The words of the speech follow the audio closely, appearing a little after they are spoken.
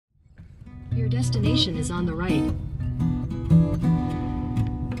destination is on the right.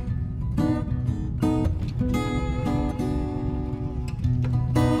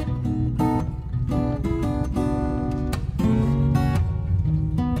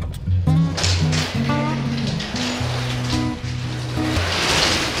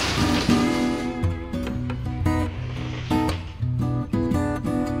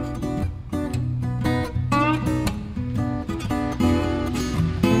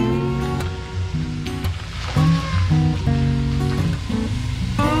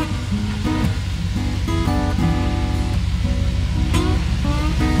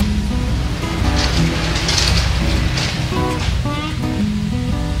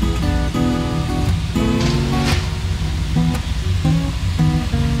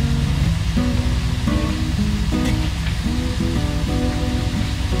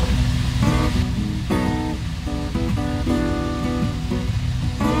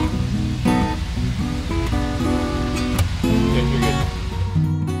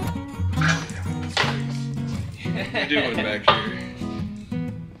 Doing back here.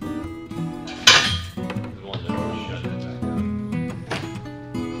 The one that always shut that back down.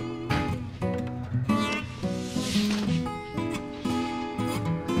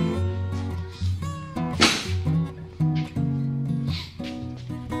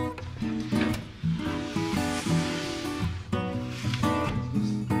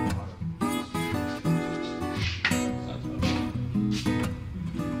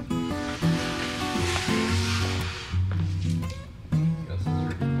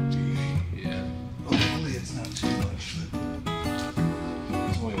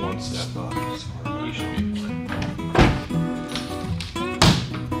 Step up. You should be fine.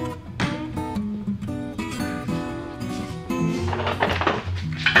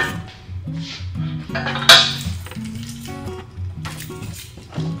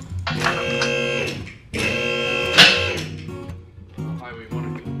 How high we want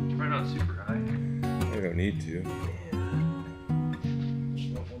to go? Try not super high. I don't need to.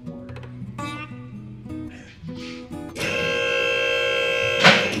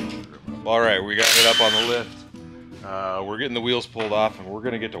 All right, we got it up on the lift. We're getting the wheels pulled off and we're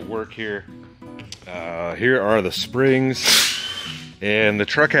gonna get to work here. Here are the springs, and the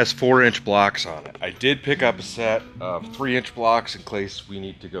truck has 4-inch blocks on it. I did pick up a set of 3-inch blocks in case we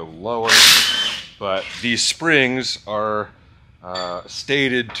need to go lower, but these springs are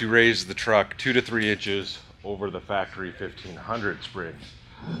stated to raise the truck 2 to 3 inches over the factory 1500 springs.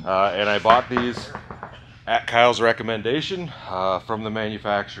 And I bought these at Kyle's recommendation from the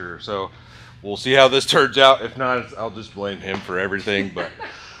manufacturer. So we'll see how this turns out. If not, I'll just blame him for everything. But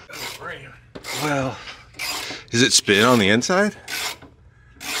well, does it spin on the inside?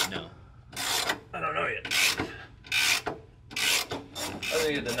 No, I don't know yet. I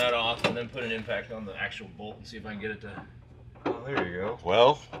think get the nut off and then put an impact on the actual bolt and see if I can get it to. Oh, there you go.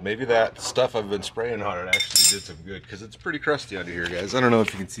 Well, maybe that stuff I've been spraying on it actually did some good, because it's pretty crusty under here, guys. I don't know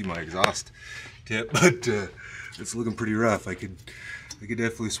if you can see my exhaust tip, but it's looking pretty rough. I could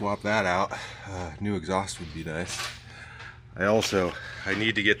definitely swap that out. New exhaust would be nice. I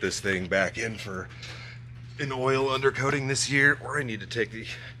need to get this thing back in for an oil undercoating this year, or I need to take the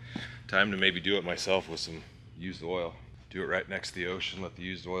time to maybe do it myself with some used oil. Do it right next to the ocean, let the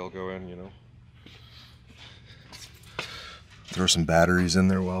used oil go in, you know. Throw some batteries in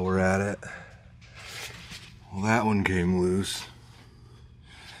there while we're at it. Well, that one came loose.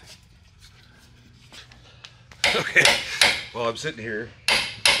 Okay, well, I'm sitting here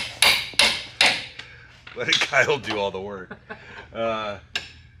letting Kyle do all the work.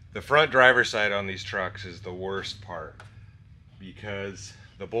 The front driver's side on these trucks is the worst part because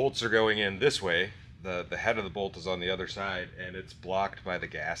the bolts are going in this way. The head of the bolt is on the other side and it's blocked by the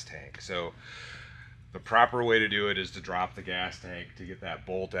gas tank. So the proper way to do it is to drop the gas tank to get that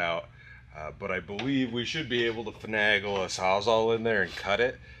bolt out. But I believe we should be able to finagle a Sawzall in there and cut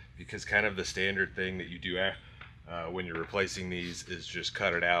it, because kind of the standard thing that you do when you're replacing these is just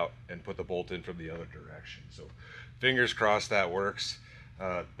cut it out and put the bolt in from the other direction. So fingers crossed that works.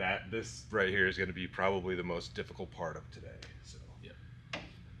 This right here is going to be probably the most difficult part of today. So yep.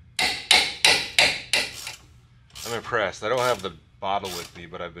 I'm impressed. I don't have the bottle with me,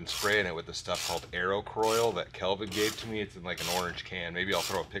 but I've been spraying it with this stuff called Aerocroil that Kelvin gave to me. It's in like an orange can. Maybe I'll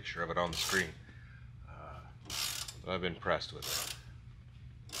throw a picture of it on the screen. I've been impressed with it.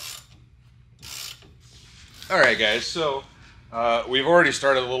 Alright guys, so we've already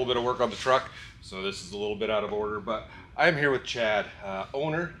started a little bit of work on the truck, so this is a little bit out of order, but I'm here with Chad,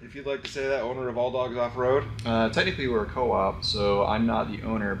 owner, if you'd like to say that, owner of Alldogs Off-Road. Technically we're a co-op, so I'm not the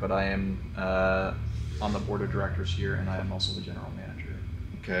owner, but I am on the board of directors here, and I am also the general manager.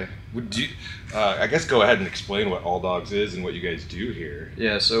 Okay. Would you? I guess go ahead and explain what Alldogs is and what you guys do here.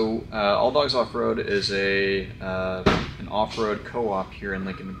 Yeah, so Alldogs Off-Road is an off-road co-op here in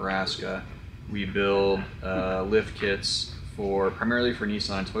Lincoln, Nebraska. We build lift kits primarily for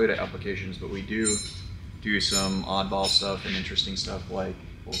Nissan and Toyota applications, but we do some oddball stuff and interesting stuff like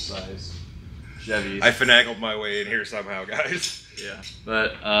full-size Chevys. I finagled my way in here somehow, guys. Yeah,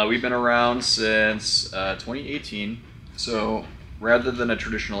 but we've been around since 2018. So rather than a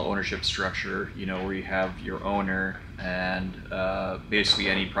traditional ownership structure, you know, where you have your owner and basically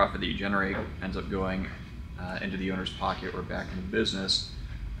any profit that you generate ends up going into the owner's pocket or back into the business,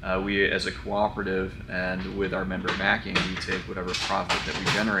 we as a cooperative and with our member backing, we take whatever profit that we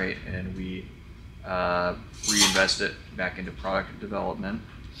generate and we reinvest it back into product development,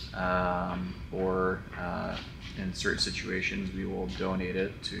 or in certain situations we will donate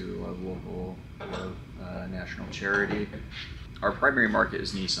it to a local or national charity. Our primary market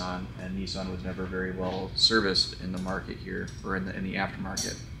is Nissan, and Nissan was never very well serviced in the market here, or in the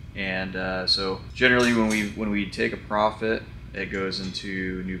aftermarket. And so generally when we take a profit, it goes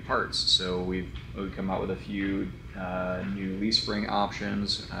into new parts. So we come out with a few new leaf spring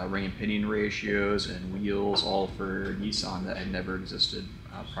options, ring and pinion ratios, and wheels, all for Nissan that had never existed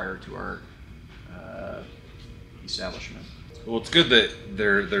prior to our establishment. Well, it's good that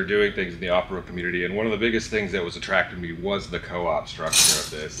they're doing things in the off-road community, and one of the biggest things that was attracting me was the co-op structure of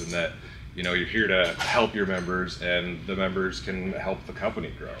this, and that, you know, you're here to help your members, and the members can help the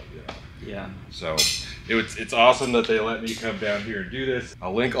company grow. You know? Yeah. So it's awesome that they let me come down here and do this.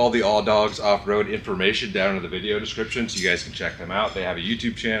 I'll link all the Alldogs Off-Road information down in the video description so you guys can check them out. They have a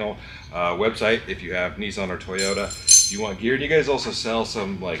YouTube channel, website if you have Nissan or Toyota. If you want gear, and you guys also sell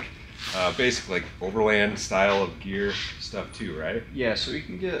some like basic like overland style of gear stuff too, right? Yeah, so you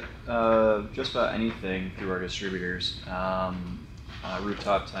can get just about anything through our distributors.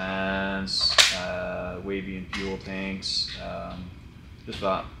 Rooftop tents, wavy and fuel tanks, just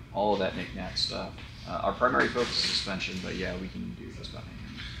about all of that knick-knack stuff. Our primary focus is suspension, but yeah, we can do just about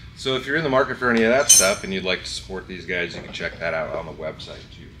anything. So if you're in the market for any of that stuff and you'd like to support these guys, you can check that out on the website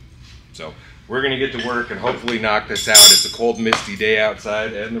too. So we're gonna get to work and hopefully knock this out. It's a cold, misty day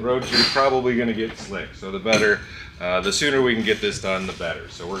outside, and the roads are probably gonna get slick. So the sooner we can get this done, the better.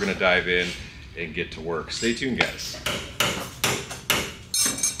 So we're gonna dive in and get to work. Stay tuned, guys.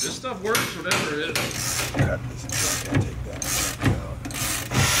 This stuff works, whatever it is. Cut this and take that out.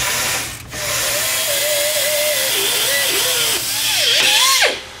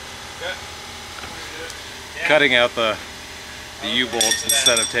 Cutting out the U-bolts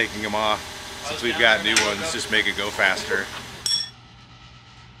instead of taking them off, since we've got new ones, just make it go faster.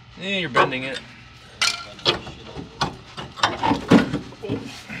 You're bending it.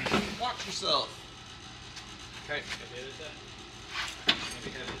 Watch yourself. Okay.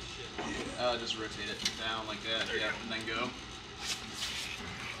 Just rotate it down like that, yeah, and then go.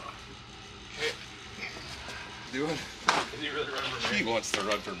 Okay. Doing? Is he really running for mayor? He wants to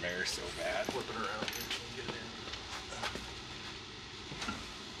run for mayor so bad. Flipping around. Get it in.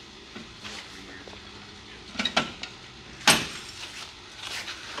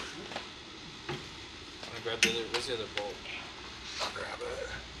 I'm gonna grab the other. Where's the other bolt? I'll grab it.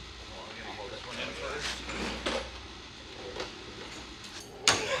 Oh, I'm gonna hold this one in first.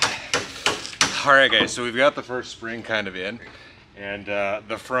 Alright guys, so we've got the first spring kind of in, and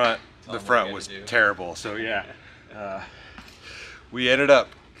the front was terrible. So yeah, we ended up,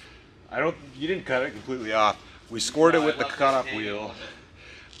 you didn't cut it completely off. We scored it with the cut-off wheel,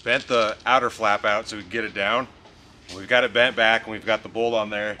 bent the outer flap out so we could get it down. We've got it bent back and we've got the bolt on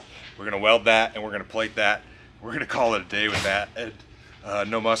there. We're gonna weld that and we're gonna plate that. We're gonna call it a day with that, and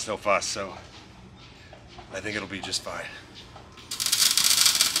no muss, no fuss. So I think it'll be just fine.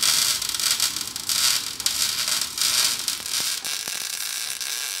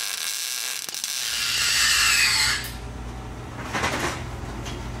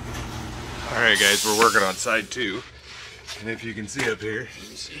 Alright guys, we're working on side 2, and if you can see up here,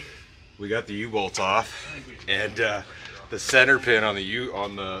 we got the U-bolts off, and the center pin on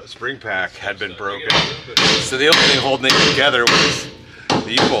the spring pack had been broken. So the only thing holding it together was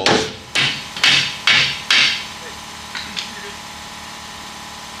the U-bolts.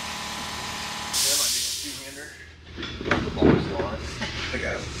 I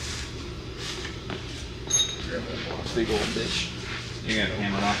got it. Big old bitch. You gotta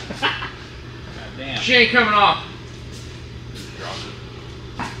hammer it off. Damn. She ain't coming off.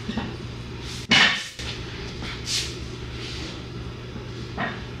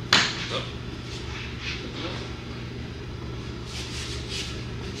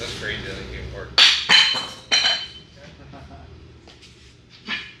 That's crazy. I think it worked.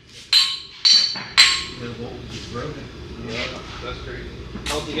 The bolt was broken. Yeah, that's crazy.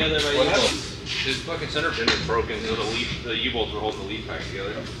 Held together by What U-bolts. happened? His fucking center pin was broken, so the U-bolts were holding the lead pack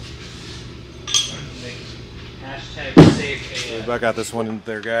together. Hashtag save We AF. back got this one in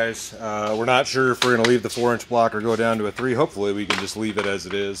there, guys. We're not sure if we're going to leave the 4-inch block or go down to a 3. Hopefully we can just leave it as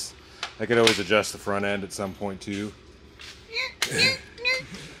it is. I could always adjust the front end at some point too.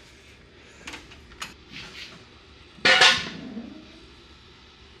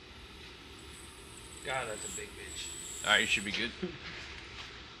 God, that's a big bitch. Alright, you should be good.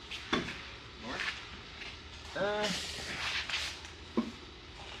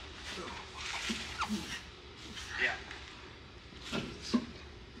 Yeah.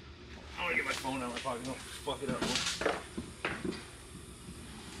 I want to get my phone out of my pocket. Don't fuck it up.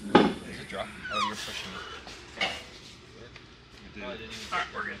 Is it drop? Oh, you're pushing it. Alright,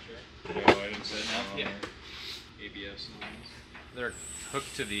 we're good. No, I didn't set No? Yeah. ABS and all this. They're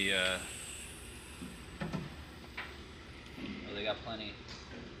hooked to the. Oh, they got plenty.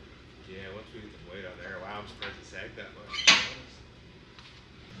 Yeah, once we get the weight on there, wow, I'm surprised it sagged that much.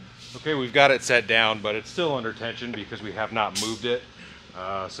 Okay, we've got it set down, but it's still under tension because we have not moved it.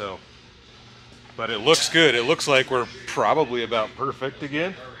 But it looks good. It looks like we're probably about perfect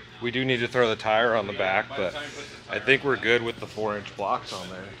again. We do need to throw the tire on the back, but I think we're good with the 4-inch blocks on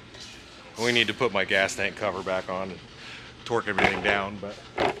there. We need to put my gas tank cover back on and torque everything down, but.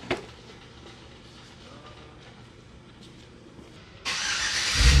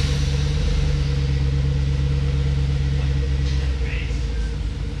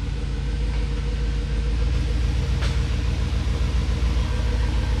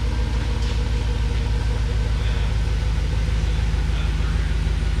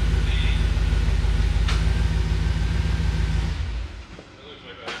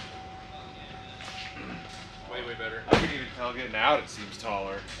 Way better. I can even tell getting out it seems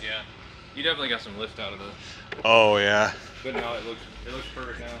taller. Yeah. You definitely got some lift out of the. Oh yeah, But now it looks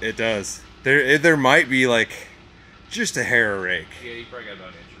perfect now. it does. There might be like just a hair of rake. Yeah, you probably got about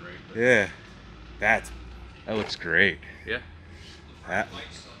an inch of rake. But Yeah, that looks great. yeah. That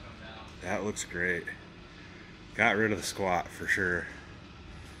looks great. Got rid of the squat for sure.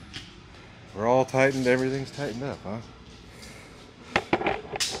 We're all tightened. Everything's tightened up, huh?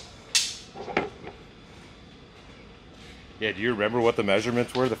 Yeah. Do you remember what the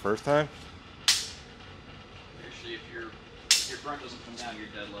measurements were the first time? Actually, if your front doesn't come down, you're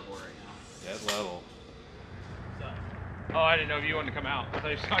dead level right now. Dead level. Oh, I didn't know if you wanted to come out. I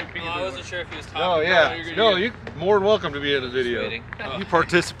thought you was talking. I wasn't sure if he was talking. Oh yeah. No, you more than welcome to be in the video. waiting. You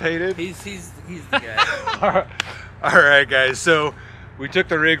participated. He's the guy. All right, guys. So we took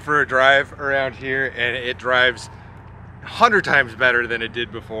the rig for a drive around here, and it drives 100 times better than it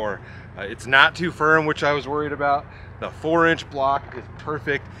did before. It's not too firm, which I was worried about. The 4-inch block is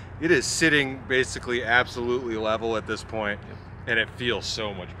perfect. It is sitting basically absolutely level at this point, and it feels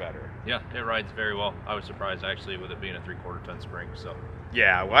so much better. Yeah, it rides very well. I was surprised actually with it being a 3/4 ton spring. So.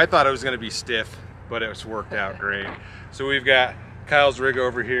 Yeah, well, I thought it was going to be stiff, but it's worked out great. So we've got Kyle's rig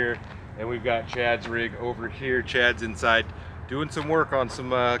over here, and we've got Chad's rig over here. Chad's inside doing some work on some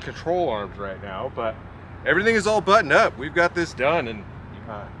control arms right now, but everything is all buttoned up. We've got this done, and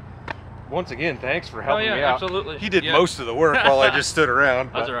once again, thanks for helping me out. Absolutely. He did most of the work while I just stood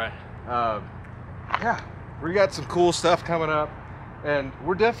around. That's all right. Yeah, we got some cool stuff coming up, and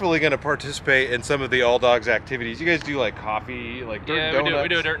we're definitely going to participate in some of the Alldogs activities. You guys do like coffee, like dirt and donuts? We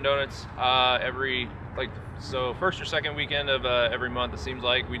do dirt and donuts every first or second weekend of every month. It seems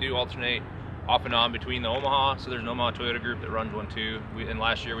like we do alternate off and on between the Omaha. So there's an Omaha Toyota group that runs one too. And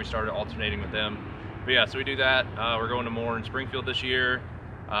last year we started alternating with them. But yeah, so we do that. We're going to more in Springfield this year.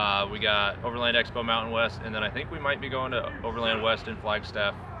 We got Overland Expo Mountain West, and then I think we might be going to Overland West in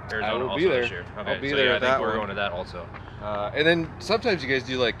Flagstaff, Arizona also this year. Okay, I'll be so there yeah, at I think that we're one. going to that also. And then sometimes you guys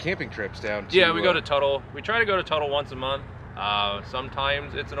do like camping trips down to... Yeah, we go to Tuttle. We try to go to Tuttle once a month.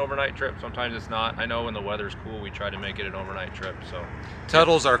 Sometimes it's an overnight trip, sometimes it's not. I know when the weather's cool, we try to make it an overnight trip. So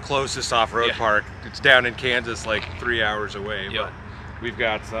Tuttle's our closest off-road park. It's down in Kansas, like 3 hours away. Yeah. But we've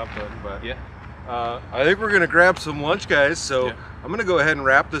got something. But yeah. I think we're gonna grab some lunch, guys. So I'm gonna go ahead and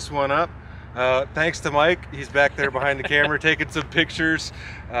wrap this one up. Thanks to Mike. He's back there behind the camera taking some pictures.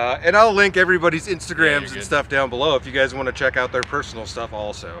 And I'll link everybody's Instagrams and stuff down below if you guys want to check out their personal stuff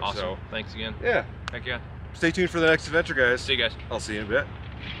also. Awesome. So, thanks again. yeah. Heck yeah. Stay tuned for the next adventure, guys. See you guys. I'll see you in a bit.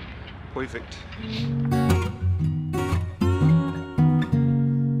 Perfect.